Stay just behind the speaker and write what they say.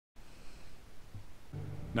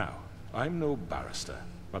Now, I'm no barrister,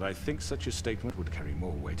 but I think such a statement would carry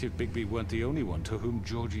more weight if Bigby weren't the only one to whom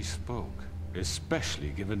Georgie spoke. Especially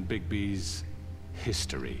given Bigby's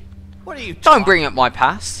history. What are you Don't bring up my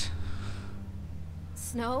past.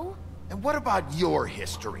 Snow? And what about your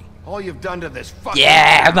history? All you've done to this fucking...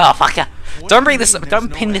 Yeah, motherfucker. Don't bring this.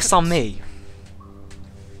 Don't pin this on me.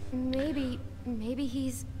 Maybe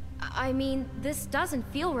he's... I mean, this doesn't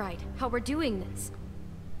feel right, how we're doing this.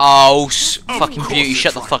 Oh, fucking beauty,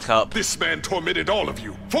 shut the fuck up. This man tormented all of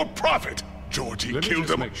you for profit. Georgie Let me killed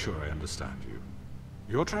just him. make sure I understand you.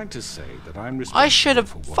 You're trying to say that I'm responsible I should have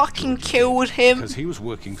for what fucking Georgie killed did him. because he was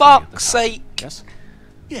working for me at the Fuck's time. sake. Yes?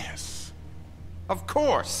 Yes. Of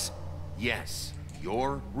course. Yes,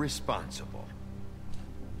 you're responsible.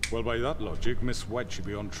 Well, by that logic, Miss White should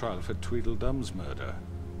be on trial for Tweedledum's murder.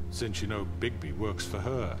 Since you know Bigby works for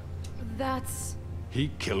her. That's...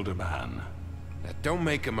 He killed a man. Now, don't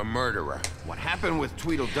make him a murderer. What happened with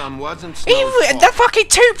Tweedledum wasn't Snow's Even fault. the fucking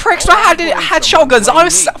two pricks All that I'm had blaming shotguns. I someone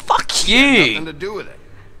was blaming me. fuck Had you. nothing to do with it.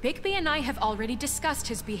 Bigby and I have already discussed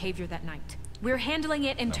his behavior that night. We're handling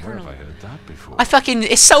it Now, where have internally. I heard that before? I fucking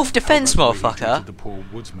it's self-defense, How about the way he motherfucker. treated the poor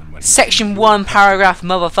woodsman when he Section was 1, beaten? paragraph He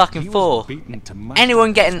motherfucking was 4. beaten to Anyone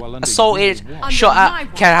massacres getting while under assaulted, your watch. shot Under my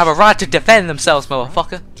at, can have a right to defend themselves,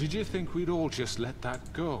 motherfucker. Did you think we'd all just let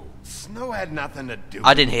that go? Snow had nothing to do with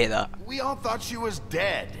I didn't hear that. it. We all thought she was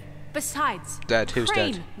dead. Besides, Dead. Who's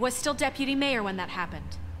Crane dead? was still deputy mayor when that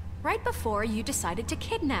happened. Right before you decided to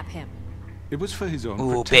kidnap him. It was for his own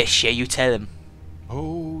Ooh, protection. bitch, yeah, you tell him.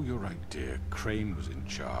 Oh, you're right, dear. Crane was in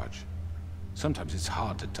charge. Sometimes it's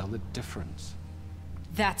hard to tell the difference.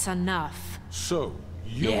 That's enough. So,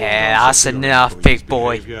 you're Yeah, not that's such your enough, employee's big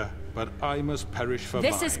boy. behavior, but I must perish for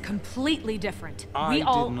This mine. is completely different. I We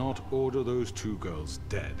all... did not order those two girls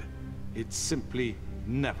dead. It simply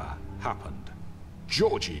never happened.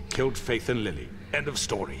 Georgie killed Faith and Lily. End of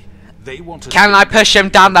story. They wanted Can to I push him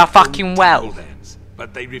down that fucking well? ends,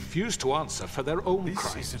 but they refused to answer for their own This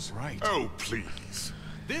crimes. isn't right. Oh, please.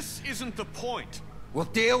 This isn't the point. We'll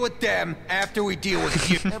deal with them after we deal with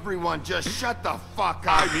you. Everyone just shut the fuck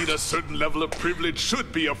up. I mean, a certain level of privilege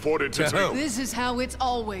should be afforded to me. This is how it's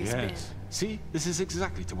always been. Yes. See, this is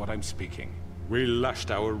exactly to what I'm speaking. We lashed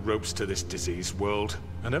our ropes to this diseased world,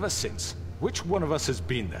 and ever since, which one of us has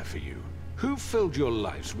been there for you? Who filled your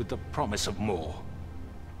lives with the promise of more?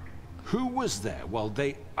 Who was there while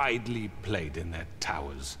they idly played in their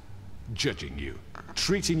towers, judging you,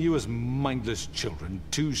 treating you as mindless children,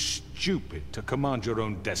 too stupid to command your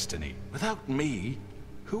own destiny? Without me,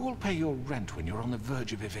 who will pay your rent when you're on the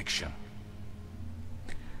verge of eviction?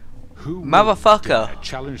 Who will Motherfucker. dare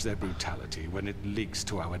challenge their brutality when it leaks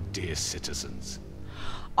to our dear citizens?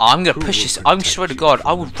 I'm gonna Who push will this. I protect swear to you God, from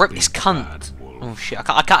I will the rip big this cunt. bad wolf? Oh shit,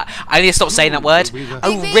 I can't. I need to stop saying that word. will be the- I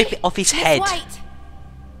will Bigby, rip it off his Miss head. White.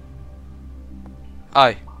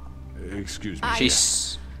 Oh, Excuse me.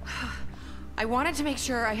 she's. I wanted to make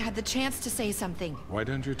sure I had the chance to say something. Why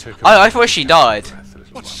don't you take I thought she died.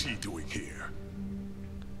 What's she doing here?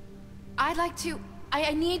 I'd like to...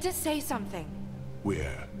 I need to say something.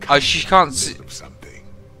 We're Oh, she can't. of something.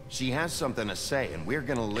 She has something to say, and we're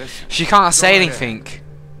gonna listen. She can't say Go ahead. anything.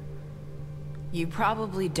 You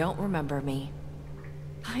probably don't remember me.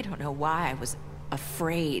 I don't know why I was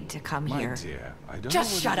afraid to come My here. dear, I don't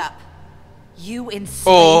Just know shut whether- up. You enslaved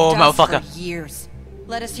Oh, us motherfucker. for years.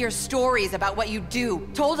 Let us hear stories about what you do.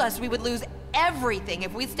 Told us we would lose everything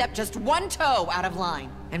if we stepped just one toe out of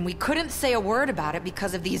line. And we couldn't say a word about it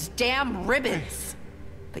because of these damn ribbons.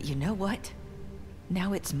 But you know what?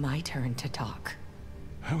 Now it's my turn to talk.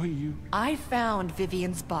 How are you? I found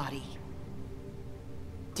Vivian's body.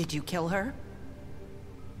 Did you kill her?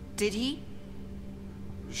 Did he?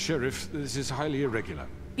 Sheriff, this is highly irregular.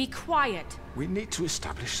 Be quiet. We need to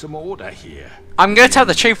establish some order here. I'm gonna tell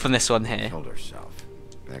the truth on this one here. Killed herself.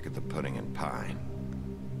 Back at the Pudding and Pine.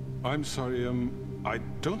 I'm sorry, I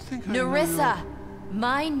don't think I know Nerissa. your-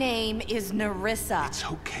 My name is Nerissa. It's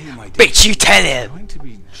okay, my dear. Bitch, you tell I'm him. going to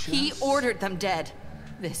be He just- ordered them dead.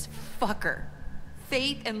 This fucker.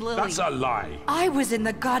 Faith and Lily. That's a lie. I was in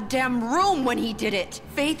the goddamn room when he did it.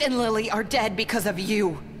 Faith and Lily are dead because of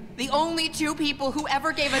you. The only two people who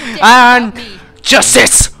ever gave a damn And about me.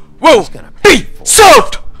 justice will gonna be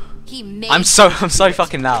served. He made I'm so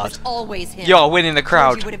fucking It loud. was always him. You're winning the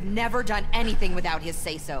crowd. Georgie would have never done anything without his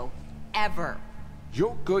say-so. Ever.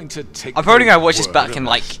 You're going to take I'm probably my gonna watch this word back of and it.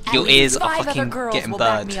 like At your least ears are 5 other fucking girls getting will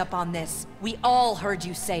back me burned. up on this. We all heard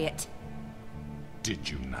you say it. Did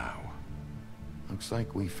you now? Looks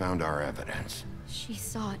like we found our evidence. She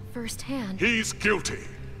saw it firsthand. He's guilty.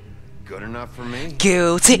 Good enough for me?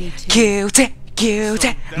 Guilty, guilty,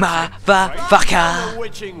 Guilty, The motherfucker.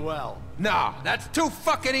 witching well. No, that's too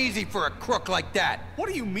fucking easy for a crook like that. What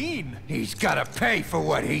do you mean? He's gotta pay for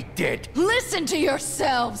what he did. Listen to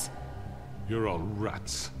yourselves! You're all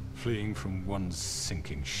rats, fleeing from one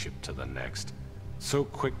sinking ship to the next. So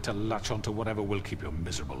quick to latch onto whatever will keep your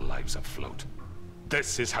miserable lives afloat.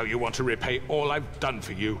 This is how you want to repay all I've done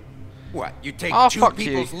for you? What, you take Oh, two fuck you.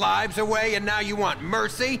 people's lives away and now you want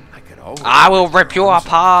mercy? I will rip you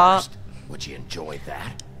apart. Would you enjoy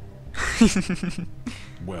that?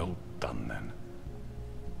 Well done, then.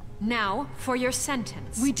 Now, for your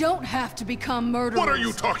sentence. We don't have to become murderers. What are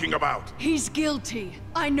you talking about? He's guilty.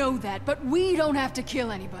 I know that, but we don't have to kill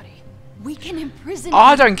anybody. We can imprison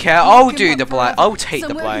I him. don't care. Lock I'll him do up the blame. forever, I'll take the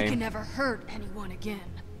somewhere he blame. can never hurt anyone again.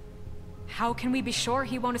 How can we be sure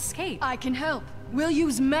he won't escape? I can help. We'll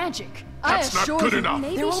use magic. That's I not assure good you. enough.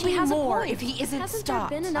 Maybe There will she be has a more point. if he isn't Hasn't stopped.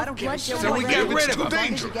 there been enough bloodshed So we get already? rid of him.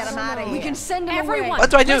 Dangerous. Get him out of We here. can send him Everyone, away. What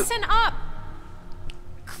do I do? listen up!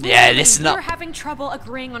 Yeah, Clearly, listen up. We're having trouble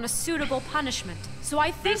agreeing on a suitable punishment, so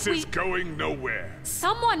I think This is going nowhere.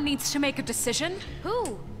 someone needs to make a decision.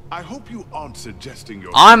 Who? I hope you aren't suggesting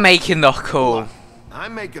your... I'm making the call.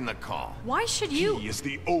 I'm making the call. Why should you? He is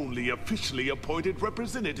the only officially appointed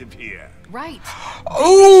representative here. Right.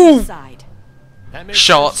 Ooh! Side.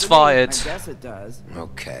 Shots fired. Guess it does.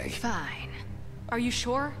 Okay. Fine. Are you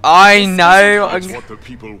sure? I know. That's what the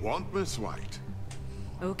people want, Miss White.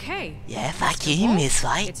 Okay. Yeah, fuck you, Miss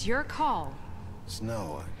White. It's your call.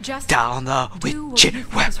 Snow. Just Down the do what you witching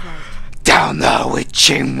think well. is right. Down the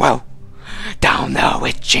witching well. Down the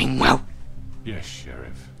witching well. Yes,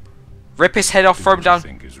 Sheriff. Rip his head off, throw him I down.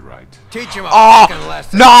 think is right. Teach him a Oh, fucking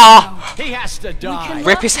lesson. nah! He has to die.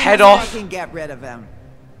 Rip his head I off. can get rid of him.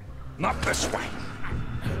 Not this way.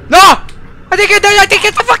 No! I didn't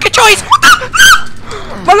get the fucking choice!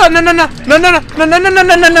 No, no, no, no, no, no, no, no, no, no, no,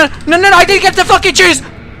 no, no, no, no, no, I didn't get the fucking choice!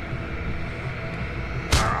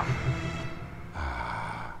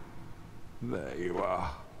 There you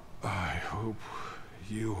are. I hope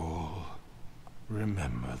you all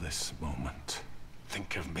remember this moment.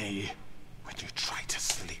 Think of me when you try to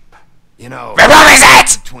sleep. You know, Where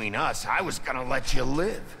is it? between us, I was gonna let you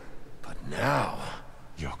live. But now,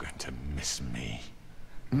 You're going to miss me.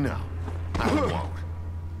 no, I won't.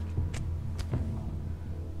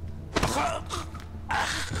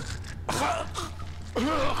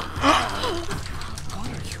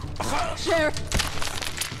 Sheriff!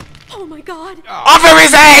 Oh my god. Over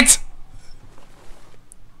his head!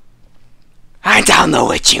 And down the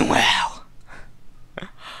witching well.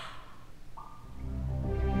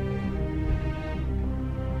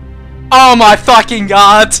 Oh my fucking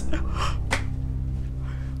god!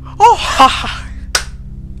 Oh, ha.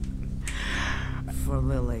 For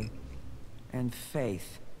Lily. And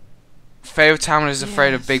Faith. Fail Town is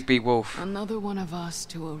afraid of Yes. Bigby Wolf. Another one of us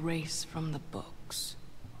to erase from the books.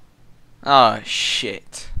 Oh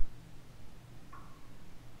shit.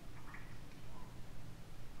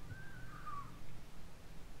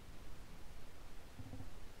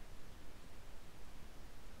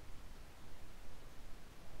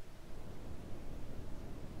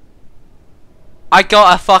 I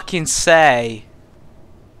gotta fucking say,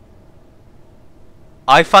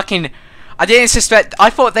 I didn't suspect. I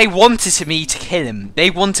thought they wanted me to kill him. They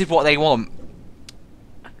wanted what they want.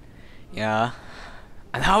 Yeah.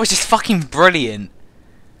 And that was just fucking brilliant.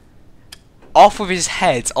 Off with his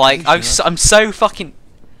head. Like, I'm so fucking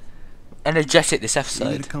energetic this You need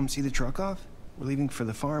episode. to come see the truck off? We're leaving for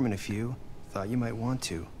the farm in a few. Thought you might want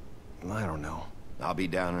to. I don't know. I'll be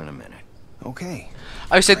down in a minute. Okay.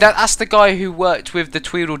 Oh, so that's the guy who worked with the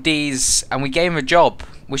Tweedledees, and we gave him a job,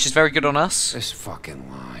 which is very good on us. This fucking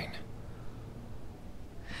line.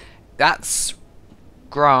 That's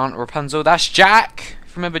Grant, Rapunzel. That's Jack.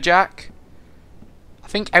 Remember Jack? I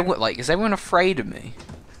think everyone, like, is everyone afraid of me?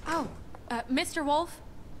 Oh, Mr. Wolf,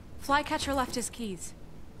 Flycatcher left his keys.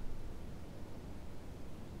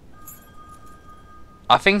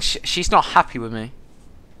 I think she's not happy with me.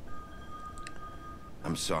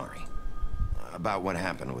 I'm sorry. About what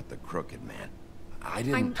happened with the crooked man. I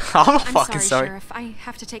didn't... I'm not I'm fucking sorry. Sheriff. I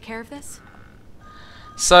have to take care of this.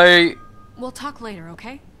 So We'll talk later,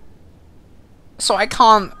 okay? I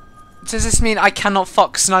can't. Does this mean I cannot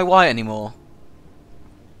fuck Snow White anymore?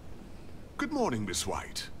 Good morning, Miss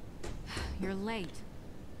White. You're late.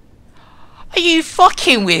 Are you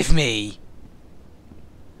fucking with me?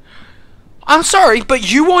 I'm sorry,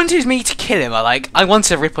 but you wanted me to kill him. I wanted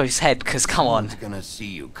to rip off his head because come on. Someone's gonna see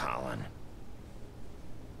you, Colin.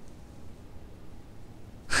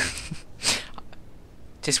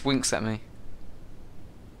 Just winks at me.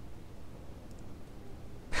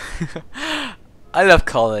 I love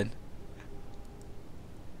Colin.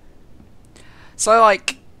 So,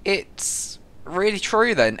 like, it's really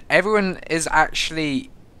true then. Everyone is actually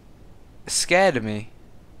scared of me.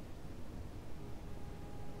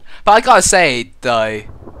 But I gotta say, though,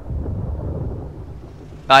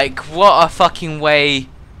 like, what a fucking way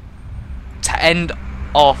to end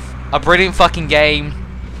off a brilliant fucking game.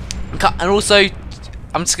 And also,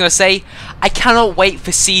 I'm just gonna say, I cannot wait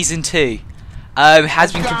for Season 2. It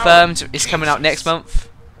has been confirmed, it's coming out next month.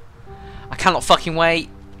 I cannot fucking wait.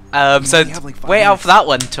 So wait out for that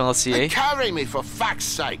one until I'll see you. Carry me for fuck's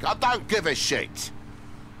sake. I don't give a shit.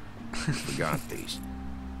 Forgot these.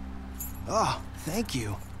 Oh, thank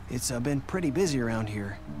you. It's been pretty busy around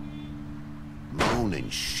here. Morning,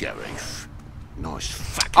 Sheriff. Nice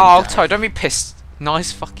fucking Oh, day. Toad, don't be pissed.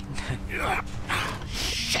 Nice fucking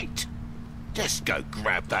Shit. Just go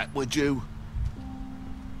grab that, would you?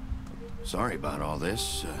 Sorry about all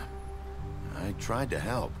this. I tried to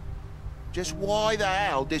help. Just why the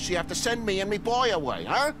hell did she have to send me and me boy away,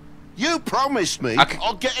 huh? You promised me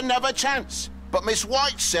I'll get another chance. But Miss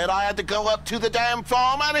White said I had to go up to the damn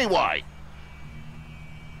farm anyway.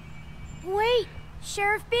 Wait,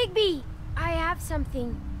 Sheriff Bigby. I have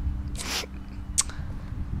something.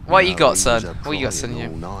 What you got, he son? was up What you got, crying son? all You?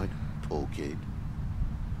 night, poor kid.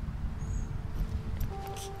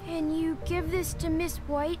 Can you give this to Miss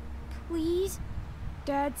White, please?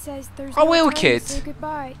 Dad says there's I no will, time kid. to say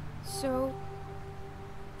goodbye. So,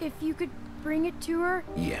 if you could bring it to her.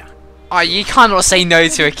 Yeah. Oh, you cannot say no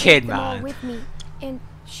to a I'd take kid, them all man. with me, and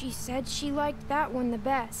she said she liked that one the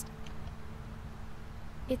best.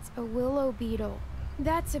 It's a willow beetle.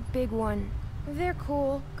 That's a big one. They're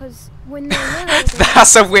cool, cause when they're little,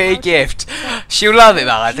 That's a weird gift. She'll love it,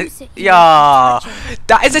 man. Yeah,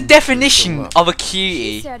 that is a definition of a She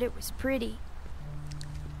cutie. said it was pretty.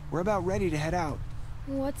 We're about ready to head out.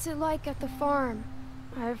 What's it like at the farm?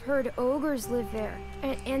 I've heard ogres live there,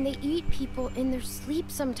 and they eat people in their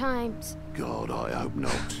sleep sometimes. God, I hope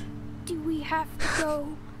not. Do we have to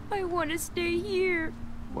go? I want to stay here.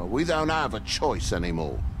 Well, we don't have a choice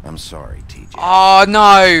anymore. I'm sorry, TJ. Oh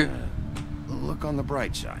no! Look on the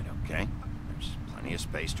bright side, okay? There's plenty of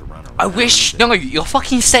space to run around. I wish. No, you're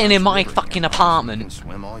fucking staying in my fucking You can apartment.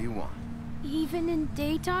 swim all you want. Even in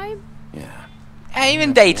daytime? Yeah. Hey,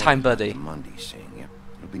 even daytime, buddy. Monday seeing you.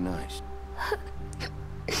 It'll be nice.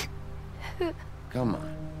 Come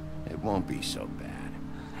on. It won't be so bad.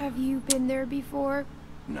 Have you been there before?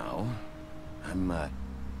 No.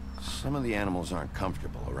 Some of the animals aren't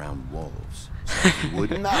comfortable around wolves. So you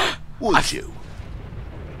wouldn't know, would you?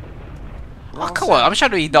 Oh, come on, I'm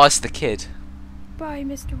trying to be nice to the kid. Bye,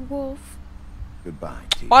 Mr. Wolf. Goodbye,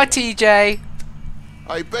 TJ. Bye, TJ.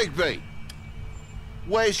 Hey, Bigby.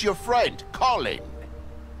 Where's your friend, Colin?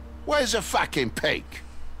 Where's the fucking pig?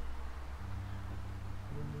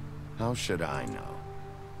 How should I know?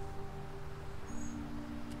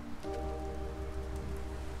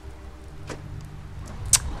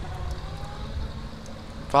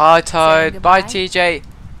 Bye, Toad. Bye, goodbye? TJ.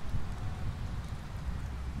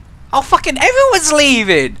 Oh, fucking everyone's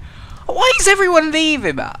leaving. Why is everyone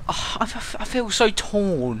leaving, man? Oh, I feel so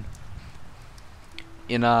torn.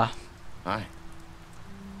 You know. Hi.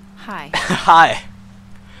 Hi. Hi.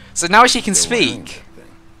 So now she can Still wearing speak. that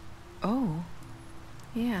thing. Oh.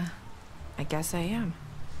 Yeah. I guess I am.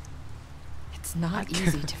 It's not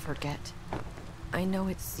easy to forget. I know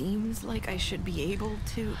it seems like I should be able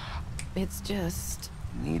to. It's just...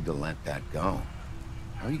 Need to let that go.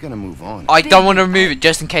 How are you gonna move on? I don't want to remove it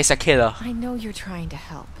just in case I kill her. I know you're trying to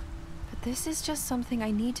help. But this is just something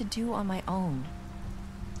I need to do on my own.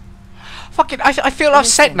 Fucking, I feel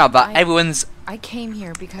upset Listen, now that everyone's I came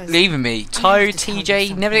here because... leaving me. I have Toad, to tell you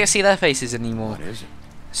TJ, never get something. to see their faces anymore. What is it?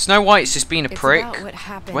 Snow White's just being a It's prick. about what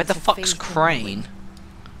happened Where the to fuck's Faith and Crane?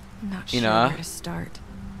 I'm not You sure know? where to start.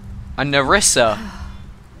 And Narissa.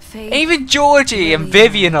 Faith, Even Georgie and Lily,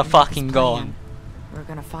 Vivian are this fucking plan. gone. We're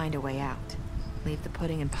gonna find a way out. Leave the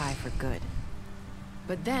pudding and pie for good.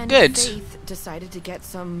 But then Good. Faith decided to get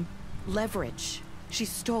some leverage. She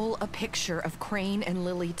stole a picture of Crane and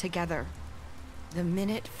Lily together. The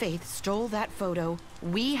minute Faith stole that photo,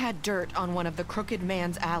 we had dirt on one of the Crooked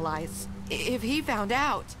Man's allies. If he found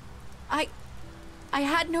out, I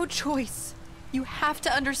had no choice. You have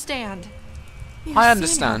to understand. You've I seen how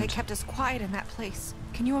understand. they kept us quiet in that place.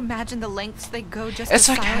 Can you imagine the lengths they go just It's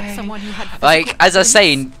to silence okay. someone who had Like, physical as I was evidence?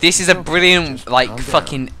 saying, this is a brilliant, Just like, calm down.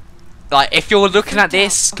 fucking... Like, if you're looking at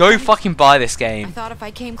this, Okay. go fucking buy this I game. thought if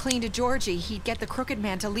I came clean to Georgie, he'd get the Crooked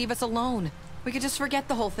Man to leave us alone. We could just forget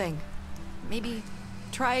the whole thing. Maybe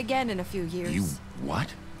try again in a few years. You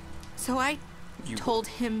what? So I told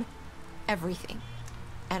him everything.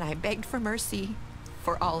 And I begged for mercy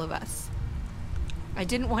for all of us. I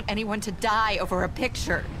didn't want anyone to die over a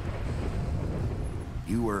picture.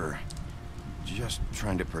 You were just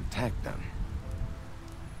trying to protect them.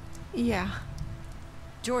 Yeah.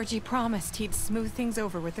 Georgie promised he'd smooth things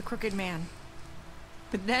over with the Crooked Man.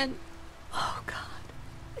 But then... Oh, God.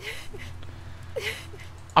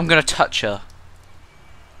 I'm gonna touch her.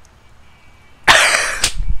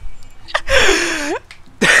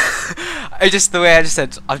 The way I just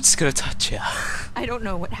said, I'm just gonna touch her. I don't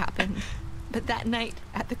know what happened, but that night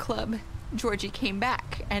at the club, Georgie came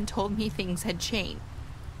back and told me things had changed.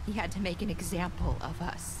 He had to make an example of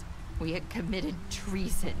us. We had committed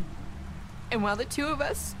treason. And while the two of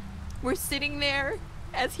us were sitting there,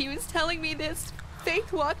 as he was telling me this,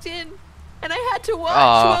 Faith walked in, and I had to watch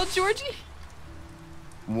while Georgie...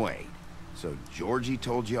 Wait, so Georgie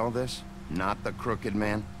told you all this? Not the Crooked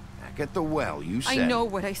Man? Back at the well, you said... I know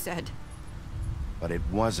what I said. But it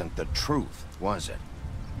wasn't the truth, was it?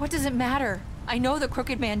 What does it matter? I know the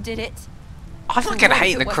Crooked Man did it. I fucking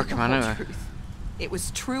hate the Crooked Man, anyway. It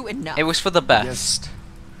was true enough. It was for the best.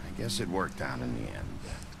 I guess it worked out in the end.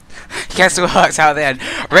 Guess what worked out then?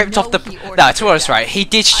 Ripped off the... No, to be honest, right, he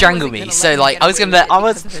did strangle me, so like, I was gonna let...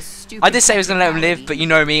 I did say I was gonna let him live, but you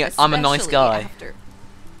know me, I'm a nice guy.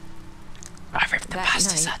 I ripped the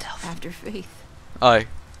bastard's head off. After Faith. Oh.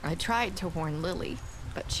 I tried to warn Lily,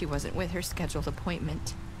 but she wasn't with her scheduled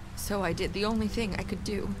appointment. So I did the only thing I could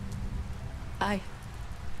do. I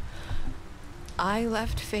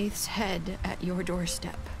left Faith's head at your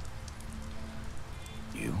doorstep.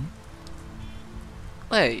 You?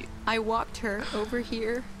 Wait. I walked her over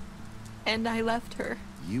here, and I left her.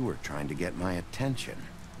 You were trying to get my attention.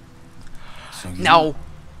 So you No!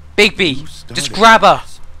 Bigby! Just grab her!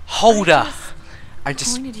 Hold her! I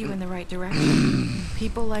just pointed you in the right direction.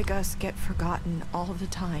 People like us get forgotten all the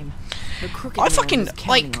time. The Crooked Man fucking, was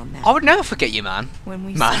counting on that. I would never forget you, man. When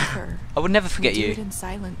we Man. suffer, I would never forget we do you. it in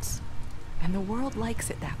silence. And the world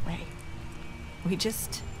likes it that way. We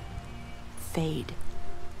just fade.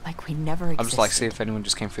 Like we never existed. I'm just like, see if anyone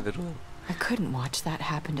just came through the door. I couldn't watch that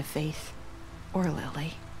happen to Faith. Or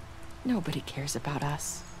Lily. Nobody cares about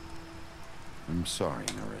us. I'm sorry,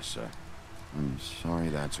 Nerissa. I'm sorry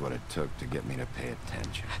that's what it took to get me to pay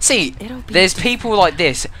attention. See, there's people like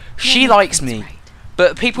this. She likes me.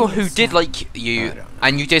 But people who did like you,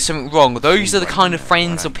 and you did something wrong, those are the kind of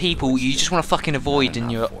friends or people you just want to fucking avoid in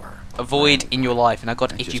your life. And I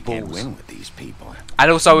got itchy balls.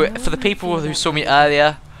 And also, for the people who saw me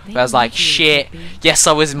earlier, where I was like, shit, yes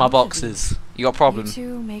I was in my boxes. You got a problem. You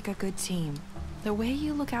two make a good team. The way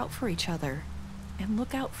you look out for each other, and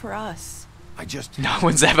look out for us. No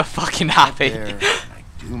one's ever fucking happy. I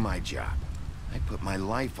do my job. I put my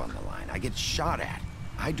life on the line. I get shot at.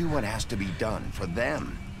 I do what has to be done for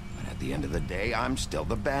them. But at the end of the day, I'm still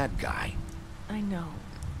the bad guy. I know.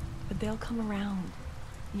 But they'll come around.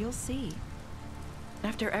 You'll see.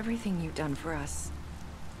 After everything you've done for us.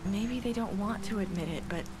 Maybe they don't want to admit it,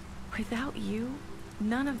 but without you,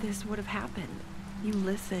 none of this would have happened. You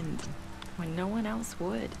listened when no one else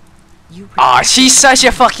would. Ah, she's such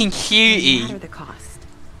a fucking cutie. No matter the cost.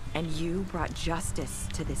 And you brought justice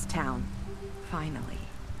to this town. Finally.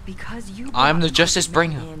 Because you I'm the justice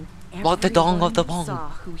bringer. Like the dong of the bong. Saw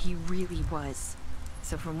who he really was.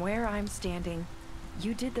 So from where I'm standing,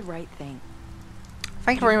 you did the right thing.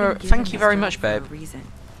 Thank you very much, babe.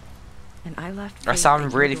 And I left. I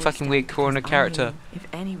sound really fucking weird calling a character. If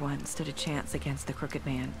anyone stood a chance against the Crooked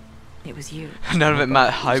Man, it was you. None of it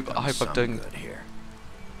matters. I hope I'm doing good here.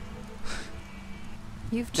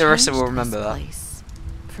 You've the rest of changed will remember this that. Place.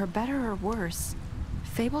 For better or worse,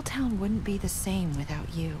 Fabletown wouldn't be the same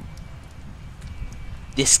without you.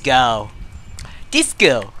 This girl. This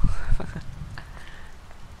girl.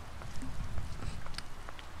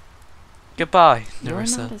 Goodbye,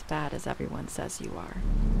 Nerissa. You're not as bad as everyone says you are.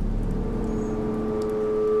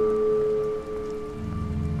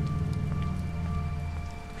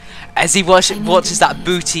 As he watches that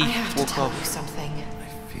booty I have to walk tell you off. something.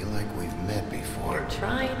 I feel like we've met before. You're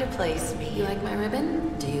trying to place me. You like my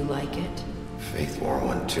ribbon? Do you like it? Faith wore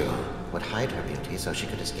one too. Would hide her beauty so she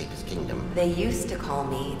could escape his kingdom. They used to call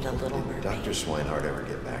me the Little Mermaid. Dr. Swinehart ever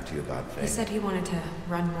get back to you about Faith? He said he wanted to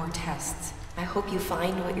run more tests. I hope you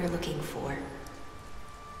find what you're looking for.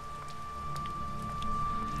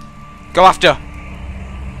 Go after.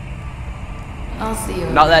 I'll see you.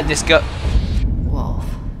 Not letting this go. Wolf.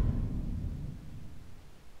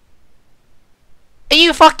 Are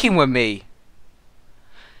you fucking with me?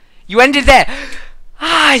 You ended there.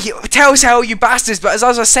 Ah, telltale, you bastards. But as I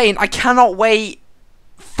was saying, I cannot wait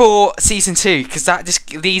for season 2 because that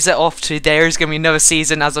just leads it off to there is going to be another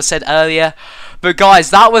season, as I said earlier. But guys,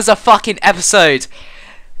 that was a fucking episode.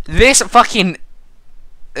 This fucking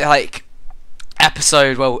like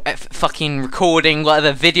episode, well, fucking recording,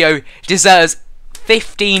 whatever video deserves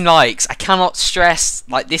 15 likes. I cannot stress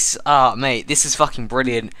like this. Mate, this is fucking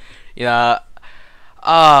brilliant. You know.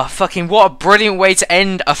 Fucking what a brilliant way to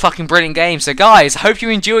end a fucking brilliant game. So guys, I hope you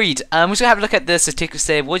enjoyed. We're just gonna have a look at the statistics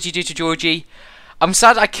there. What did you do to Georgie? I'm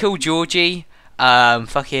sad I killed Georgie.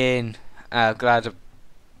 Fucking glad.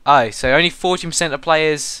 Oh, so only 14% of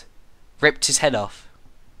players ripped his head off.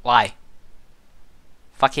 Why?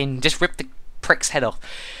 Fucking just rip the prick's head off.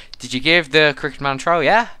 Did you give the Crooked Man a trial?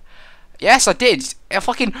 Yeah? Yes, I did.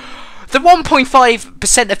 Fucking the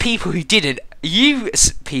 1.5% of people who didn't. You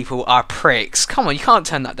people are pricks. Come on, you can't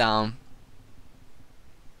turn that down.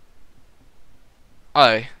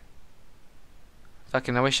 Oh.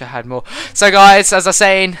 Fucking, I wish I had more. So guys, as I was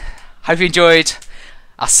saying, hope you enjoyed.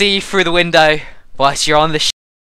 I'll see you through the window whilst you're on the